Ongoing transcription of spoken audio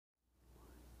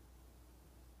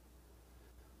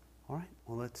All right,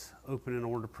 well, let's open in a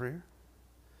word of prayer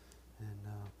and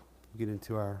get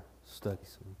into our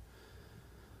studies.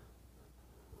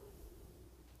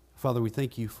 Father, we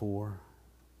thank you for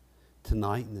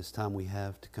tonight and this time we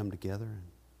have to come together and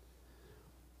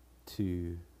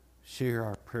to share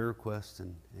our prayer requests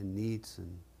and needs,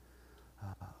 and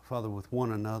Father, with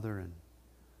one another, and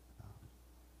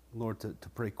Lord, to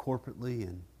pray corporately.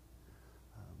 And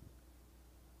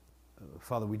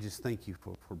Father, we just thank you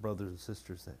for brothers and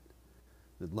sisters that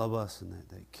love us and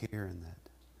that care, and that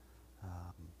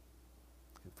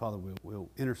Father will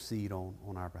intercede on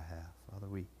our behalf. Father,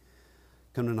 we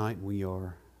come tonight and we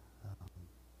are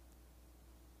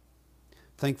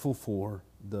thankful for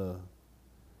the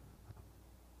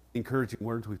encouraging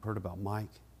words we've heard about Mike.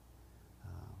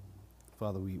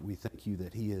 Father, we thank you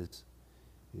that he is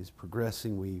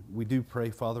progressing. We do pray,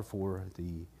 Father, for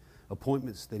the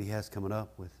appointments that he has coming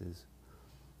up with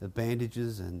the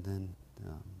bandages, and then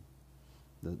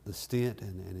the stent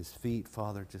and his feet.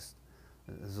 Father, just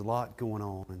there's a lot going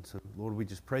on. And so, Lord, we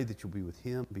just pray that you'll be with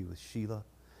him, be with Sheila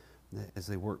as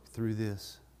they work through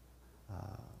this,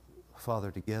 Father,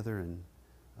 together. And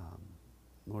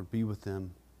Lord, be with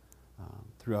them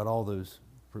throughout all those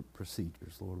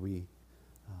procedures. Lord, we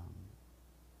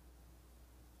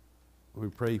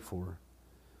pray for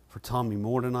Tommy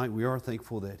Moore tonight. We are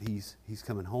thankful that he's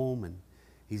coming home and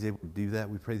he's able to do that.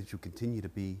 We pray that you'll continue to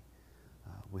be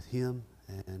with him.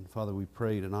 And Father, we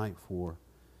pray tonight for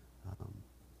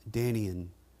Danny, and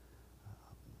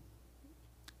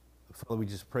Father, we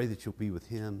just pray that you'll be with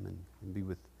him and be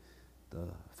with the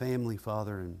family,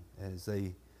 Father, and as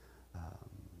they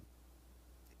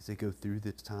go through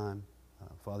this time.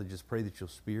 Father, just pray that your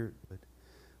Spirit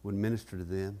would minister to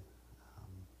them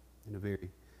in a very,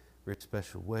 very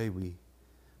special way. We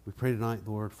pray tonight,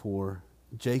 Lord, for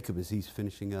Jacob as he's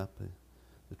finishing up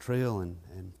the trail, and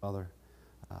Father,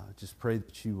 just pray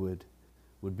that you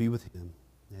would be with him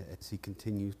as he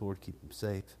continues. Lord, keep him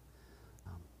safe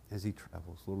as he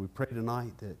travels. Lord, we pray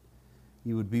tonight that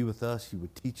you would be with us, you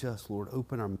would teach us, Lord,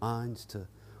 open our minds to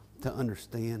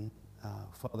understand,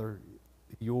 Father,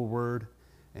 your word,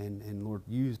 and Lord,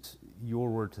 use your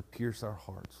word to pierce our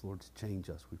hearts, Lord, to change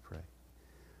us, we pray.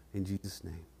 In Jesus'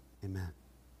 name, amen.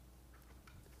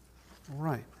 All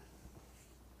right.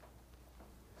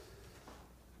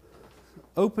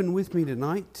 Open with me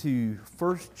tonight to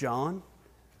 1 John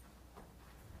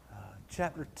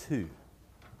chapter 2.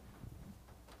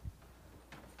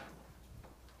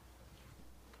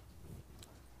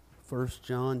 First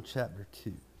John chapter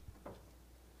 2. We're going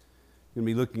to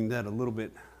be looking at that a little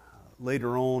bit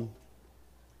later on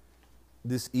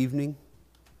this evening.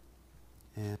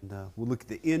 And we'll look at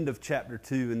the end of chapter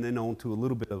 2 and then on to a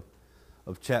little bit of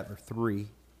chapter 3.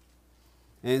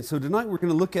 And so tonight we're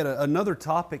going to look at another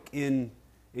topic in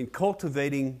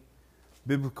cultivating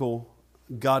biblical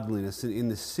godliness in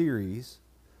this series.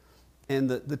 And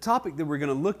the topic that we're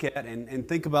going to look at and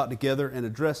think about together and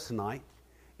address tonight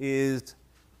is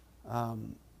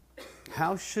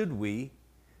how should we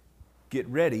get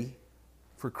ready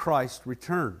for Christ's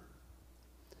return?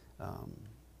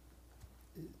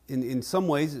 In some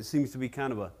ways, it seems to be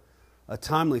kind of a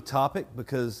timely topic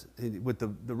because with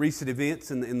the recent events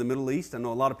in the Middle East, I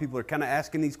know a lot of people are kind of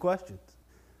asking these questions.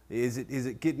 Is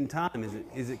it getting time?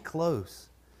 Is it close?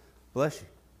 Bless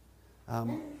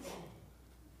you.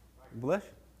 Bless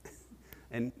you.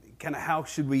 And kind of how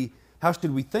should we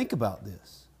think about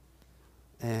this?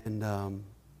 And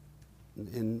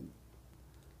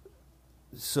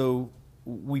so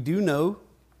we do know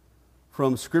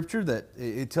from Scripture that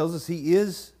it tells us He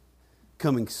is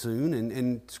coming soon,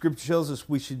 and Scripture tells us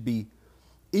we should be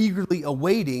eagerly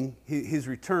awaiting His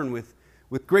return with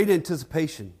great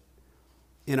anticipation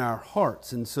in our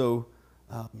hearts. And so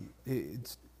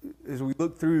as we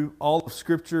look through all of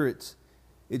Scripture,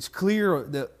 it's clear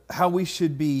that how we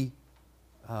should be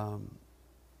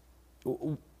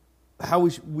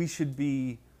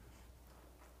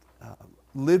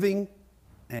living,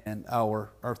 and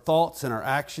our thoughts and our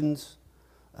actions.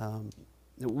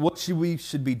 What we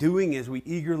should be doing as we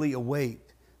eagerly await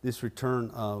this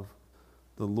return of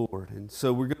the Lord. And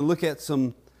so we're going to look at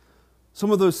some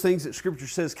of those things that Scripture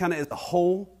says kind of as a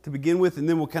whole to begin with, and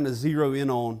then we'll kind of zero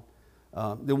in on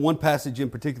the one passage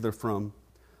in particular from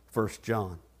 1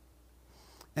 John.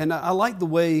 And I like the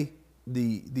way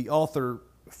the author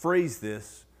phrased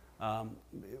this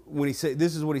when he said,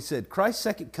 this is what he said: Christ's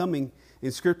second coming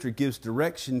in Scripture gives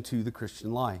direction to the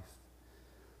Christian life.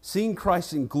 Seeing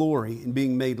Christ in glory and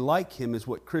being made like Him is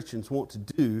what Christians want to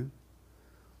do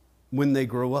when they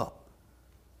grow up.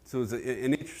 So it's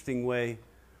an interesting way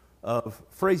of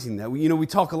phrasing that. We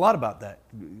talk a lot about that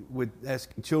with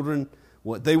asking children,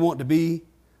 what they want to be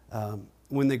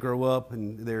when they grow up,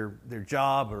 and their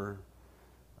job or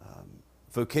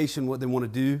vocation, what they want to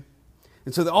do.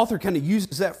 And so the author kind of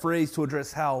uses that phrase to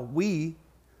address how we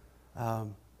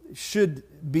should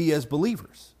be as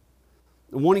believers,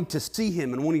 wanting to see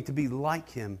Him and wanting to be like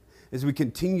Him as we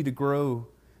continue to grow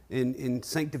in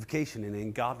sanctification and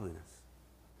in godliness.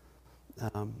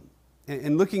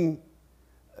 And looking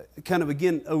kind of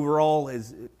again overall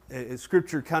as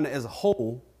Scripture kind of as a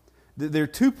whole, there are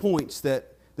 2 points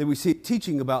that we see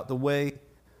teaching about the way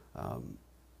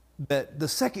that the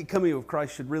second coming of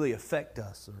Christ should really affect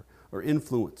us or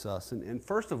influence us. And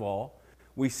first of all,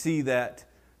 we see that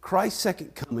Christ's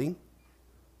second coming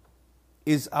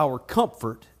is our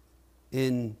comfort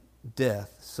in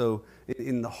death. So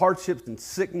in the hardships and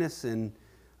sickness and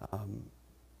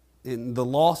in the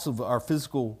loss of our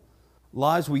physical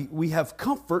lives, we have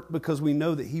comfort because we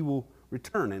know that He will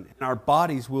return, and our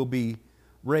bodies will be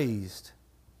raised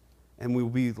and we will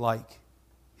be like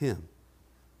Him.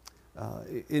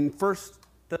 In 1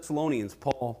 Thessalonians,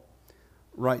 Paul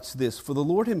writes this: "For the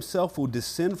Lord Himself will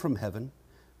descend from heaven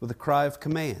with a cry of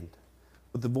command,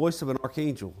 with the voice of an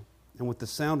archangel, and with the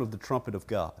sound of the trumpet of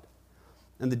God.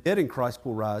 And the dead in Christ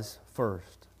will rise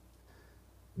first.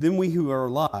 Then we who are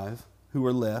alive, who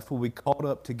are left, will be caught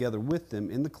up together with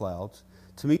them in the clouds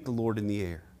to meet the Lord in the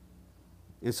air.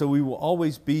 And so we will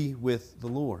always be with the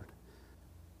Lord."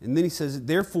 And then he says,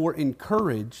 "Therefore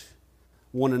encourage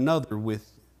one another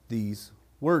with these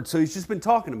words." So he's just been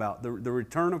talking about the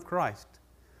return of Christ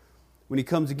when He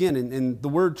comes again. And the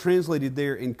word translated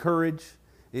there, encourage,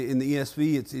 in the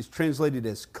ESV, it's translated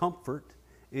as comfort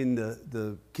in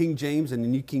the King James and the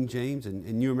New King James and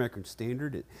New American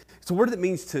Standard. It's a word that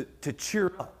means to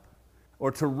cheer up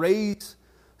or to raise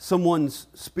someone's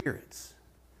spirits.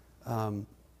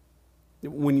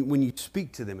 When you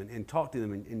speak to them and talk to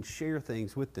them and share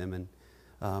things with them.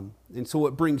 And so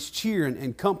what brings cheer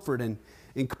and comfort and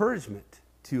encouragement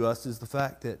to us is the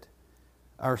fact that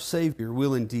our Savior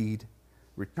will indeed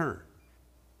return,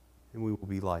 and we will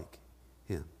be like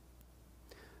Him.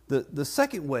 The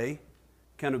second way,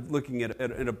 kind of looking at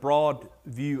a broad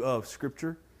view of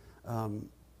Scripture,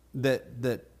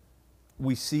 that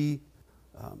we see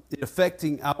it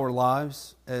affecting our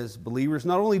lives as believers,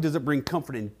 not only does it bring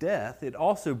comfort in death, it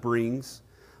also brings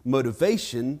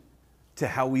motivation to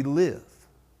how we live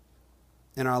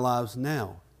in our lives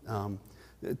now.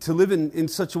 To live in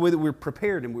such a way that we're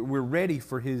prepared and we're ready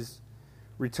for His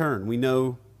return. We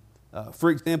know,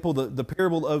 for example, the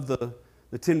parable of the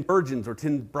 10 virgins or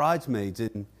 10 bridesmaids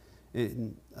at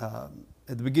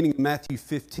the beginning of Matthew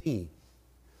 15.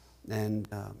 And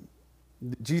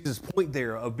Jesus' point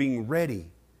there of being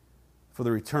ready for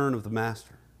the return of the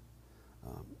Master.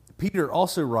 Peter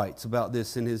also writes about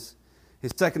this in his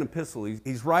second epistle.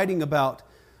 He's writing about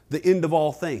the end of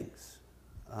all things.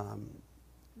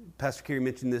 Pastor Kerry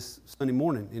mentioned this Sunday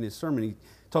morning in his sermon. He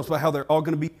talks about how they're all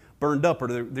going to be burned up or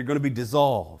they're going to be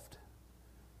dissolved.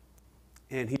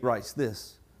 And he writes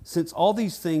this: "Since all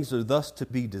these things are thus to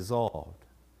be dissolved,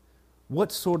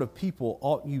 what sort of people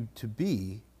ought you to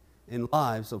be in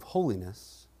lives of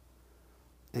holiness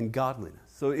and godliness?"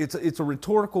 So it's a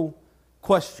rhetorical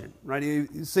question, right?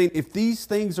 It's saying if these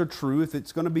things are true, if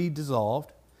it's going to be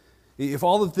dissolved, if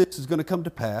all of this is going to come to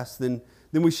pass, then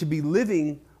we should be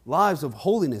living lives of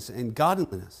holiness and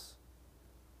godliness.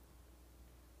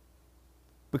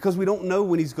 Because we don't know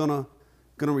when He's going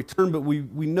to return, but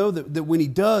we know that when He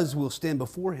does, we'll stand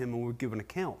before Him and we'll give an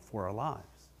account for our lives.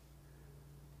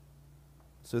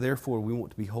 So therefore, we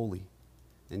want to be holy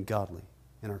and godly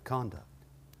in our conduct.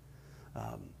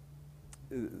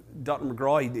 Dr.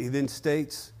 McGraw, he then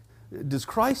states, "Does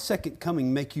Christ's second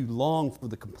coming make you long for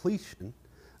the completion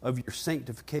of your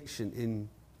sanctification in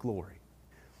glory?"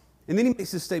 And then he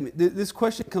makes this statement. This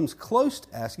question comes close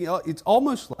to asking, it's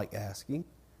almost like asking,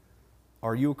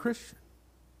 are you a Christian?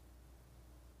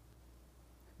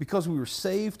 Because we were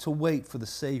saved to wait for the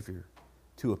Savior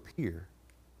to appear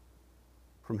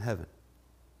from heaven.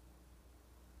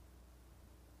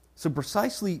 So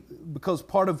precisely because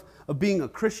part of being a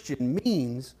Christian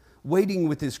means waiting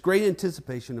with this great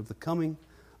anticipation of the coming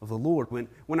of the Lord,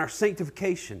 when our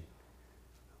sanctification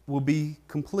will be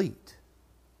complete.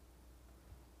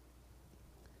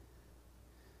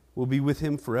 We'll be with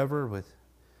Him forever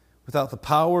without the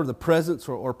power, the presence,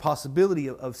 or possibility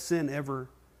of sin ever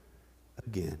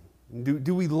again.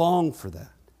 Do we long for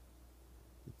that?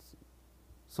 It's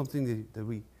something that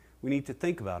we need to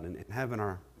think about and have in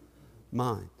our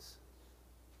minds.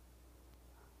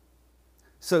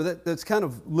 So that's kind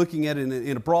of looking at it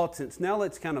in a broad sense. Now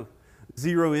let's kind of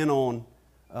zero in on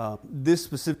this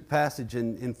specific passage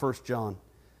in 1 John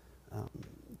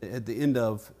at the end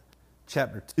of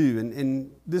chapter 2.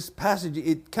 And this passage,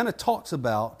 it kind of talks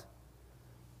about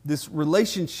this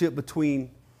relationship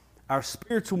between our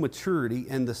spiritual maturity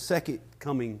and the second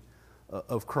coming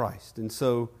of Christ. And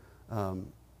so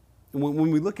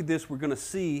when we look at this, we're going to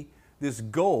see this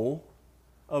goal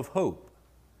of hope.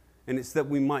 And it's that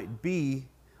we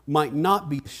might not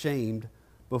be ashamed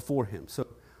before Him. So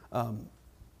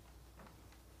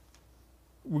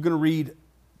we're going to read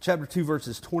chapter 2,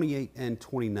 verses 28 and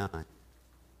 29.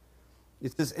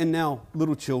 It says, "And now,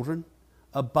 little children,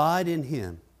 abide in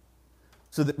Him,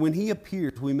 so that when He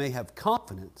appears, we may have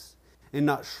confidence and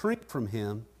not shrink from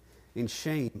Him in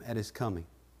shame at His coming.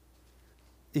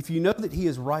 If you know that He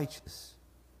is righteous,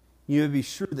 you may be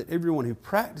sure that everyone who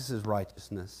practices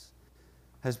righteousness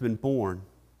has been born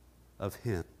of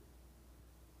Him."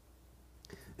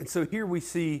 And so here we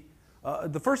see,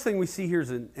 the first thing we see here is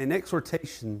an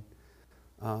exhortation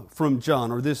from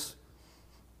John, or this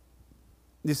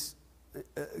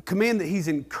command that he's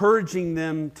encouraging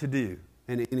them to do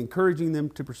and encouraging them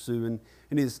to pursue, and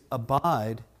is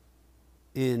abide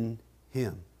in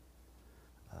Him.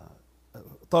 I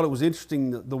thought it was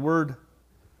interesting that the word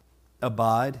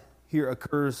abide here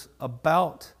occurs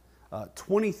about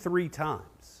 23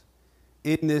 times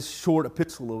in this short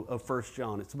epistle of 1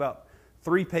 John. It's about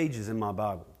 3 pages in my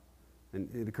Bible,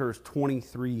 and it occurs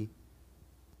 23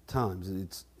 times.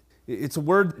 It's a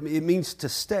word, it means to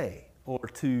stay or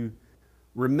to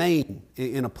remain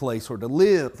in a place, or to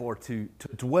live, or to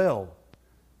dwell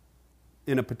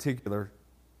in a particular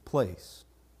place.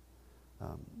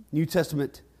 New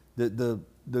Testament, the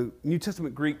New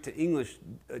Testament Greek to English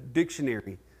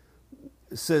dictionary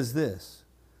says this,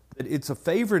 that it's a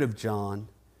favorite of John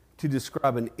to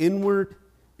describe an inward,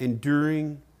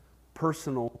 enduring,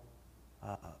 personal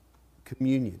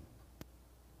communion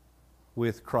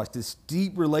with Christ, this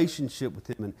deep relationship with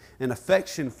Him and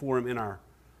affection for Him in our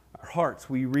hearts.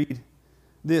 We read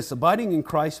this: abiding in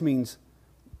Christ means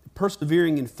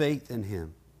persevering in faith in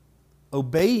Him,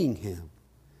 obeying Him,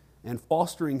 and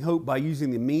fostering hope by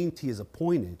using the means He has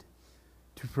appointed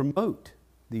to promote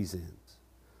these ends.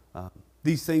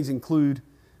 These things include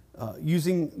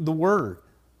using the Word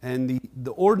and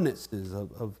the ordinances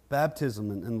of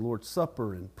baptism and the Lord's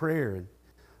Supper and prayer and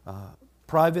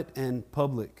private and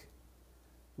public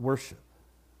worship.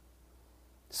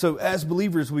 So as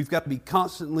believers, we've got to be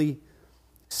constantly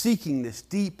seeking this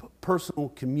deep personal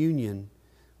communion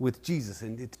with Jesus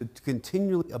and to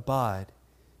continually abide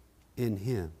in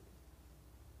Him.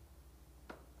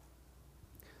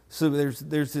 So there's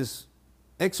this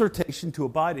exhortation to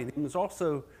abide in Him. There's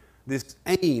also this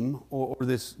aim or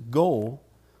this goal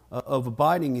of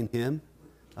abiding in Him.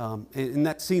 And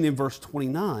that's seen in verse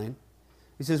 29.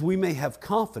 It says, "We may have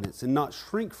confidence and not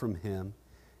shrink from Him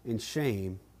in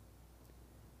shame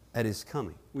at His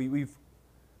coming." We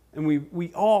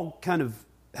all kind of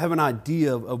have an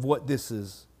idea of what this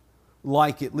is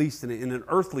like, at least in an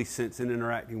earthly sense, in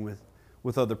interacting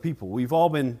with other people. We've all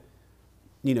been,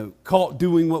 caught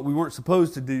doing what we weren't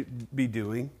supposed to be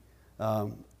doing.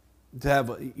 To have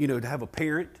a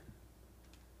parent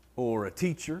or a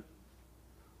teacher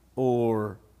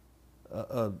or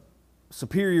a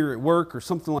superior at work or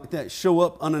something like that show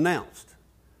up unannounced,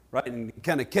 right, and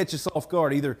kind of catch us off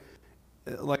guard. Either,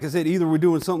 like I said, either we're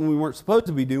doing something we weren't supposed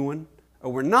to be doing,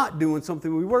 or we're not doing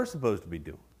something we were supposed to be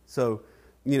doing. So,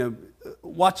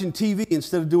 watching TV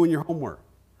instead of doing your homework,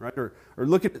 right, or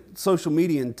looking at social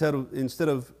media instead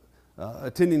of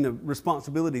attending the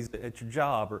responsibilities at your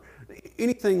job, or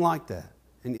anything like that,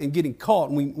 and getting caught.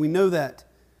 And we know that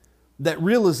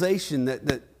realization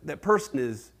that person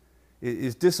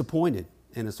is disappointed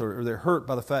in us, or they're hurt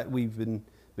by the fact we've been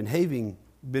behaving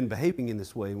in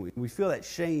this way. And we feel that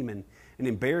shame and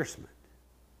embarrassment.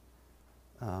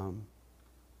 And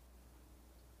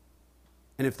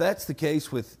if that's the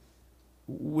case with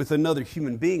another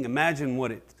human being, imagine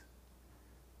what it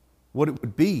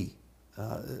would be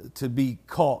to be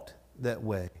caught that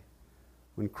way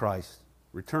when Christ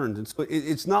returns. And so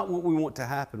it's not what we want to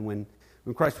happen when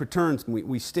Christ returns and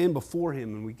we stand before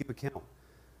Him and we give account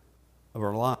of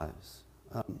our lives.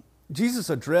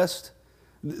 Jesus addressed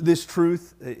this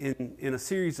truth in a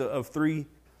series of 3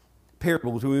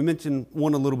 parables. We mentioned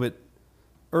one a little bit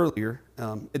earlier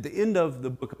at the end of the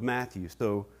book of Matthew.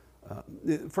 So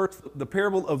first, the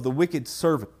parable of the wicked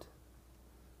servant.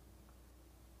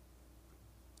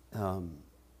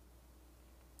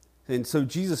 And so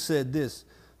Jesus said this: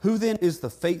 "Who then is the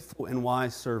faithful and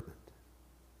wise servant,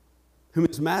 whom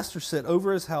his master set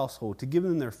over his household to give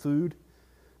them their food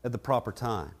at the proper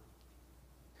time?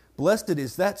 Blessed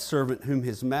is that servant whom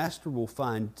his master will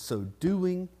find so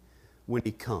doing when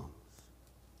he comes."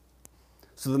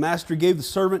 So the master gave the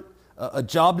servant a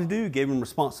job to do, gave him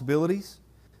responsibilities,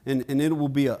 and it will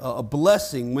be a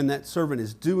blessing when that servant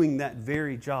is doing that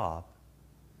very job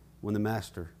when the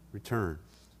master returns.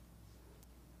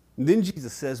 And then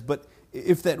Jesus says, but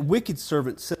if that wicked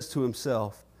servant says to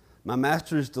himself, my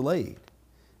master is delayed,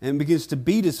 and begins to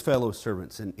beat his fellow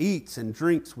servants and eats and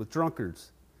drinks with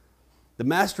drunkards, the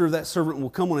master of that servant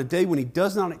will come on a day when he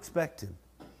does not expect him,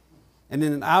 and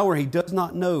in an hour he does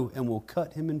not know, and will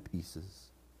cut him in pieces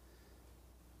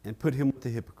and put him with the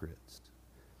hypocrites.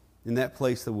 In that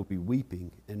place there will be weeping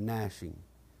and gnashing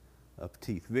of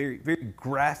teeth. Very, very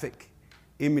graphic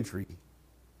imagery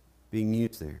being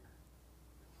used there.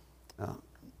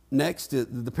 Next,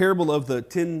 the parable of the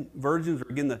 10 virgins, or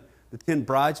again, the 10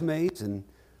 bridesmaids, and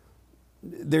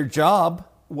their job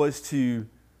was to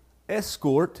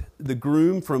escort the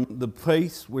groom from the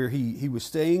place where he was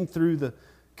staying through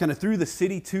the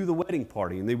city to the wedding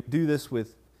party. And they would do this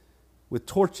with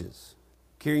torches,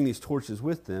 carrying these torches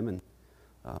with them. And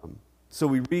so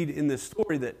we read in this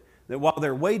story that while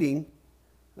they're waiting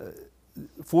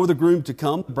for the groom to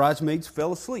come, the bridesmaids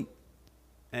fell asleep.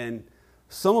 And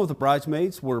some of the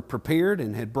bridesmaids were prepared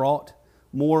and had brought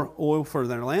more oil for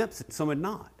their lamps, and some had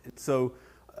not. And so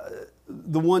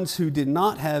the ones who did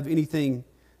not have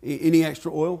any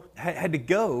extra oil had to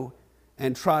go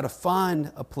and try to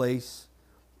find a place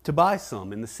to buy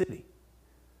some in the city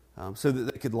so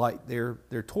that they could light their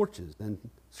torches. And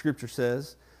Scripture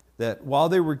says that while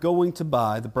they were going to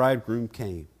buy, the bridegroom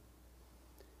came.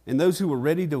 And those who were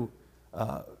ready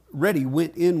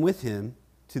went in with him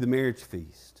to the marriage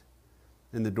feast,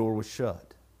 and the door was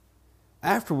shut.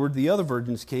 Afterward, the other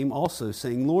virgins came also,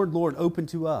 saying, Lord, Lord, open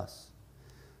to us.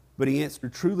 But he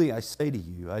answered, truly I say to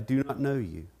you, I do not know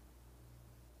you.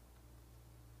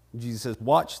 Jesus says,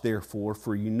 watch therefore,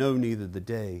 for you know neither the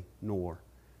day nor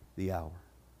the hour.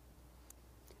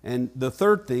 And the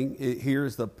third thing here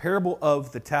is the parable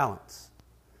of the talents.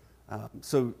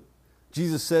 So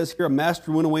Jesus says here, a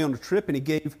master went away on a trip, and he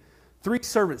gave 3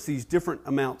 servants these different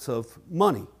amounts of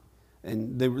money.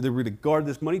 And they were to guard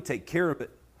this money, take care of it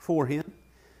for him.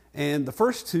 And the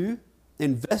first 2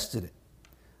 invested it.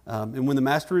 And when the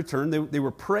master returned, they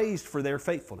were praised for their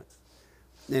faithfulness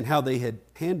and how they had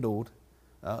handled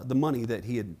the money that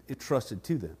he had entrusted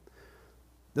to them.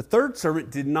 The third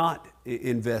servant did not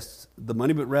invest the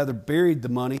money, but rather buried the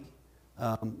money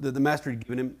that the master had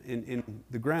given him in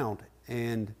the ground.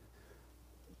 And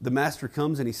the master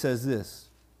comes and he says this,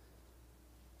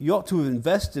 you ought to have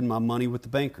invested my money with the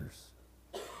bankers,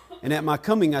 and at my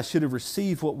coming I should have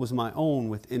received what was my own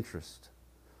with interest.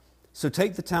 So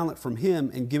take the talent from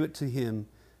him and give it to him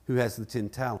who has the 10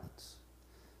 talents.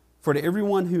 For to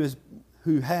everyone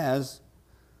who has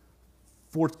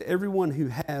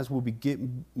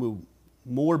will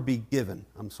more be given.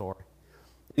 And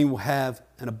he will have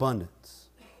an abundance.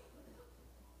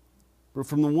 But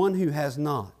from the one who has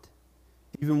not,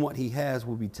 even what he has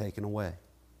will be taken away.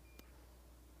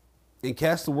 And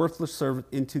cast the worthless servant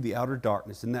into the outer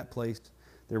darkness. In that place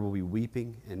there will be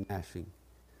weeping and gnashing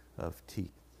of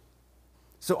teeth.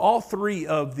 So all 3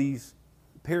 of these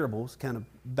parables, kind of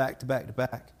back to back to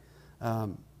back,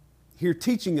 here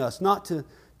teaching us not to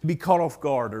be caught off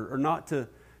guard or not to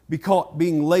be caught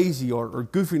being lazy or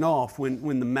goofing off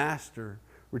when the master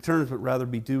returns, but rather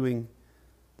be doing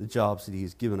the jobs that he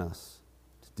has given us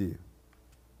to do.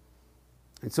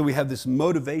 And so we have this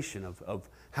motivation of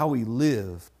how we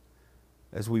live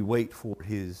as we wait for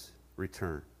his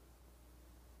return.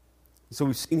 So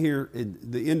we've seen here in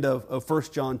the end of 1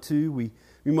 John 2, we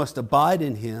must abide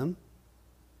in him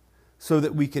so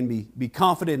that we can be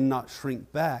confident and not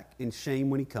shrink back in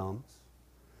shame when he comes.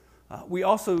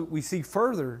 We see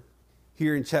further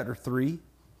here in chapter 3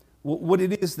 what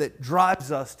it is that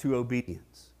drives us to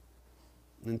obedience.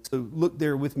 And so look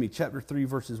there with me, chapter 3,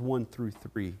 verses 1 through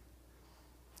 3.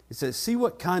 It says, see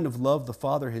what kind of love the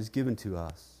Father has given to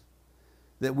us,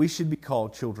 that we should be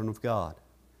called children of God.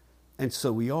 And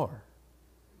so we are.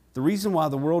 The reason why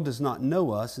the world does not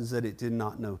know us is that it did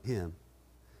not know him.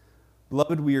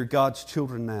 Beloved, we are God's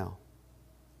children now.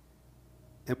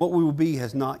 And what we will be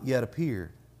has not yet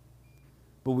appeared.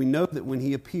 But we know that when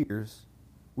he appears,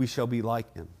 we shall be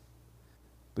like him,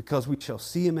 because we shall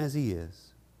see him as he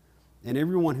is. And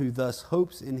everyone who thus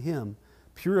hopes in him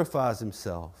purifies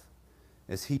himself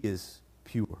as he is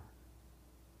pure.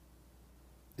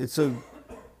 And so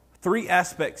 3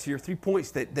 aspects here, 3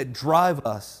 points that drive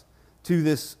us to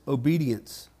this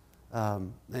obedience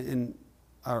in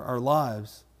our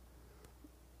lives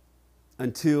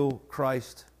until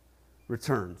Christ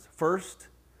returns. First,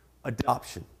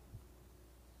 adoption.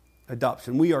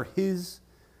 Adoption. We are his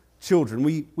children.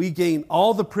 We gain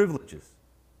all the privileges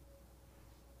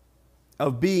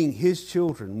of being His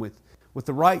children with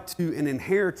the right to an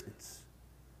inheritance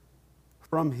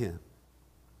from Him.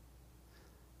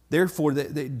 Therefore,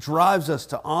 that drives us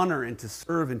to honor and to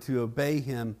serve and to obey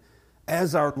Him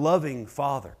as our loving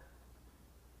Father.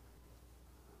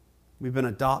 We've been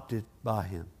adopted by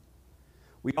Him.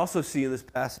 We also see in this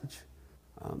passage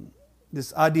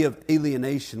this idea of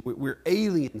alienation. We're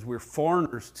aliens, we're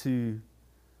foreigners to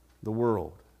the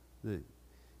world. The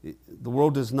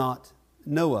world does not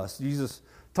know us. Jesus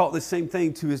taught the same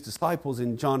thing to His disciples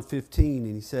in John 15,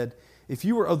 and He said, if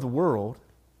you were of the world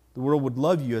would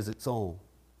love you as its own.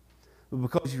 But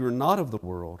because you are not of the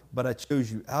world, but I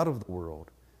chose you out of the world,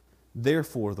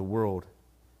 therefore the world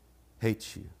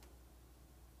hates you.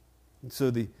 And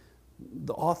so the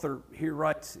author here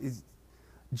writes,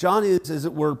 John is, as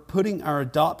it were, putting our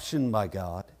adoption by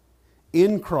God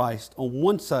in Christ on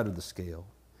one side of the scale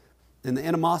and the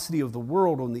animosity of the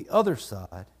world on the other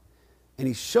side. And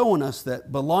he's showing us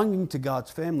that belonging to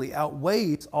God's family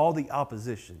outweighs all the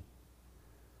opposition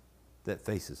that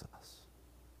faces us.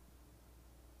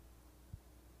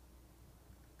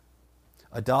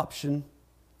 Adoption,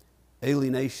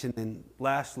 alienation, and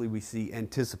lastly we see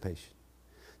anticipation.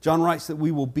 John writes that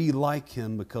we will be like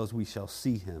Him because we shall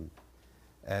see Him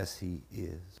as He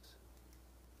is.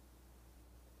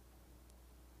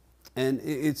 And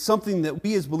it's something that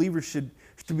we as believers should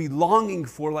be longing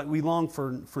for, like we long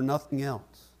for nothing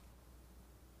else.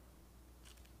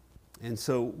 And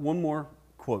so one more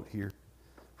quote here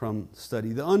from the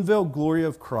study. The unveiled glory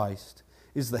of Christ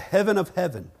is the heaven of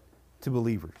heaven to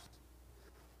believers.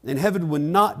 And heaven would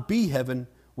not be heaven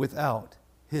without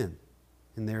Him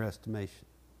in their estimation.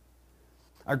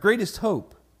 Our greatest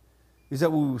hope is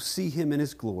that we will see Him in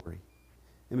His glory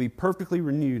and be perfectly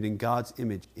renewed in God's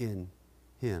image in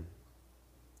Him.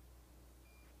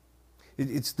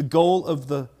 It's the goal of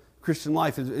the Christian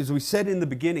life. As we said in the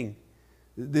beginning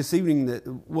this evening, that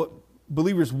what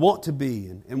believers want to be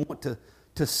and want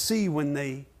to see when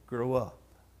they grow up.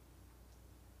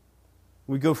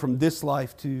 We go from this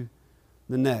life to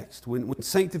the next. When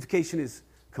sanctification is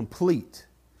complete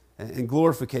and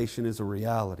glorification is a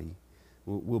reality,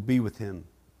 we'll be with Him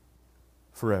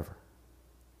forever.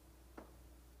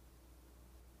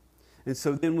 And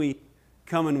so then we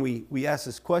come and we ask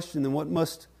this question, then what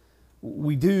must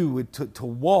we do to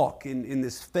walk in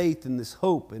this faith and this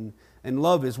hope and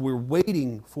love as we're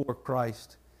waiting for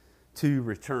Christ to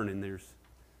return? And there's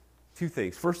two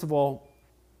things. First of all,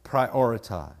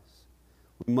 prioritize.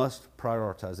 We must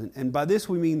prioritize. And by this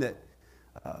we mean that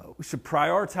we should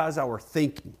prioritize our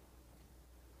thinking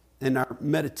and our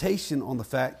meditation on the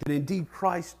fact that indeed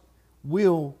Christ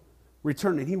will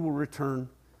return, and He will return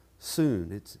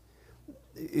soon.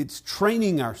 It's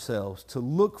training ourselves to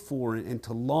look for and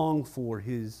to long for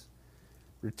His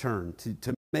return,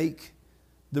 to make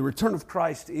the return of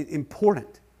Christ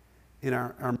important in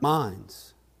our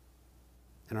minds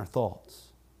and our thoughts.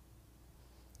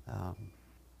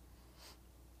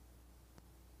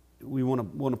 We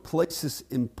want to place this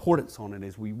importance on it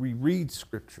as we reread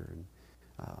Scripture and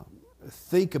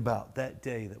think about that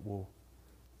day that will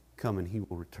come and He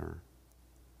will return.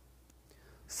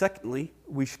 Secondly,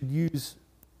 we should use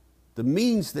the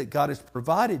means that God has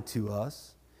provided to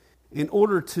us in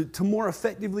order to more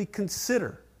effectively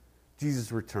consider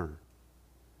Jesus' return.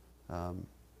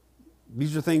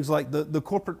 These are things like the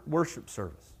corporate worship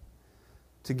service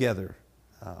together.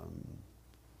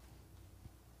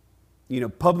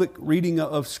 Public reading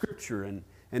of Scripture and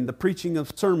the preaching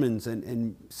of sermons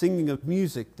and singing of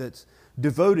music that's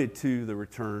devoted to the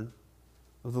return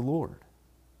of the Lord.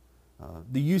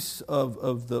 The use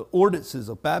of the ordinances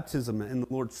of baptism and the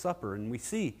Lord's Supper. And we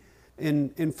see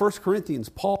in 1 Corinthians,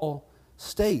 Paul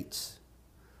states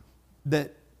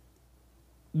that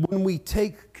when we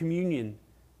take communion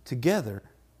together,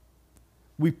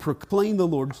 we proclaim the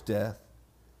Lord's death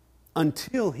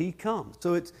until He comes.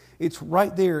 So it's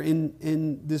right there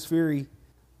in this very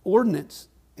ordinance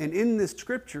and in this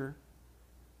Scripture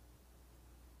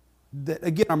that,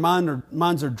 again, our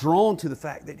minds are drawn to the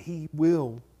fact that He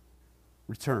will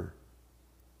return.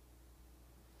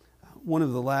 One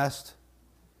of the last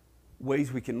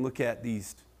ways we can look at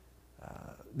these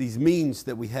means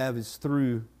that we have is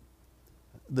through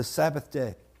the Sabbath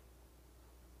day.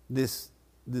 This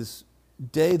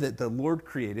day that the Lord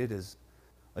created as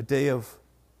a day of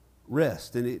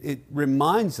rest. And it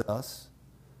reminds us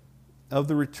of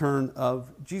the return of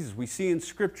Jesus. We see in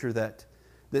Scripture that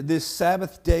this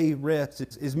Sabbath day rest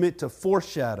is meant to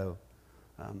foreshadow,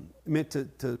 meant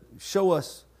to show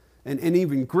us an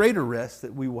even greater rest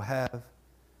that we will have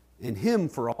in Him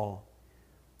for all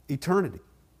eternity.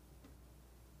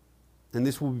 And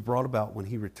this will be brought about when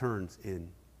He returns in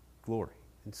glory.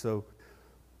 And so,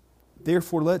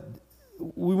 therefore,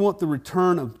 we want the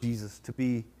return of Jesus to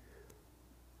be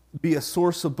a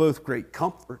source of both great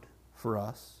comfort for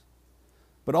us,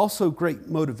 but also great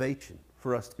motivation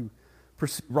for us to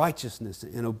pursue righteousness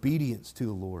and obedience to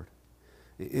the Lord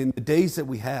in the days that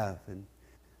we have, and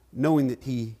knowing that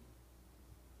He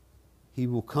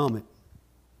will come at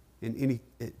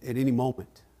any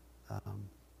moment.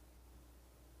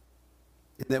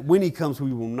 And that when He comes,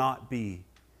 we will not be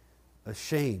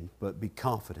ashamed, but be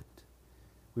confident.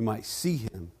 We might see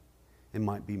Him and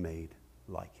might be made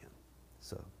like Him.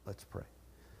 So let's pray.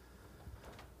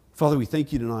 Father, we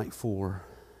thank you tonight for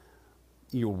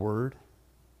your word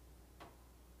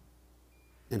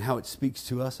and how it speaks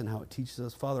to us and how it teaches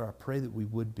us. Father, I pray that we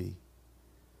would be,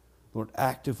 Lord,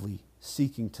 actively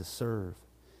seeking to serve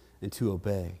and to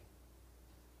obey.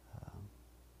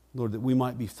 Lord, that we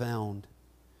might be found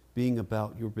being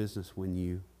about your business when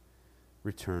you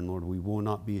return. Lord, we will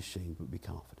not be ashamed, but be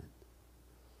confident.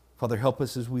 Father, help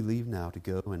us as we leave now to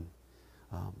go and,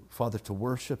 Father, to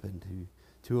worship and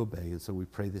to obey. And so we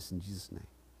pray this in Jesus' name.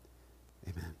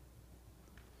 Amen.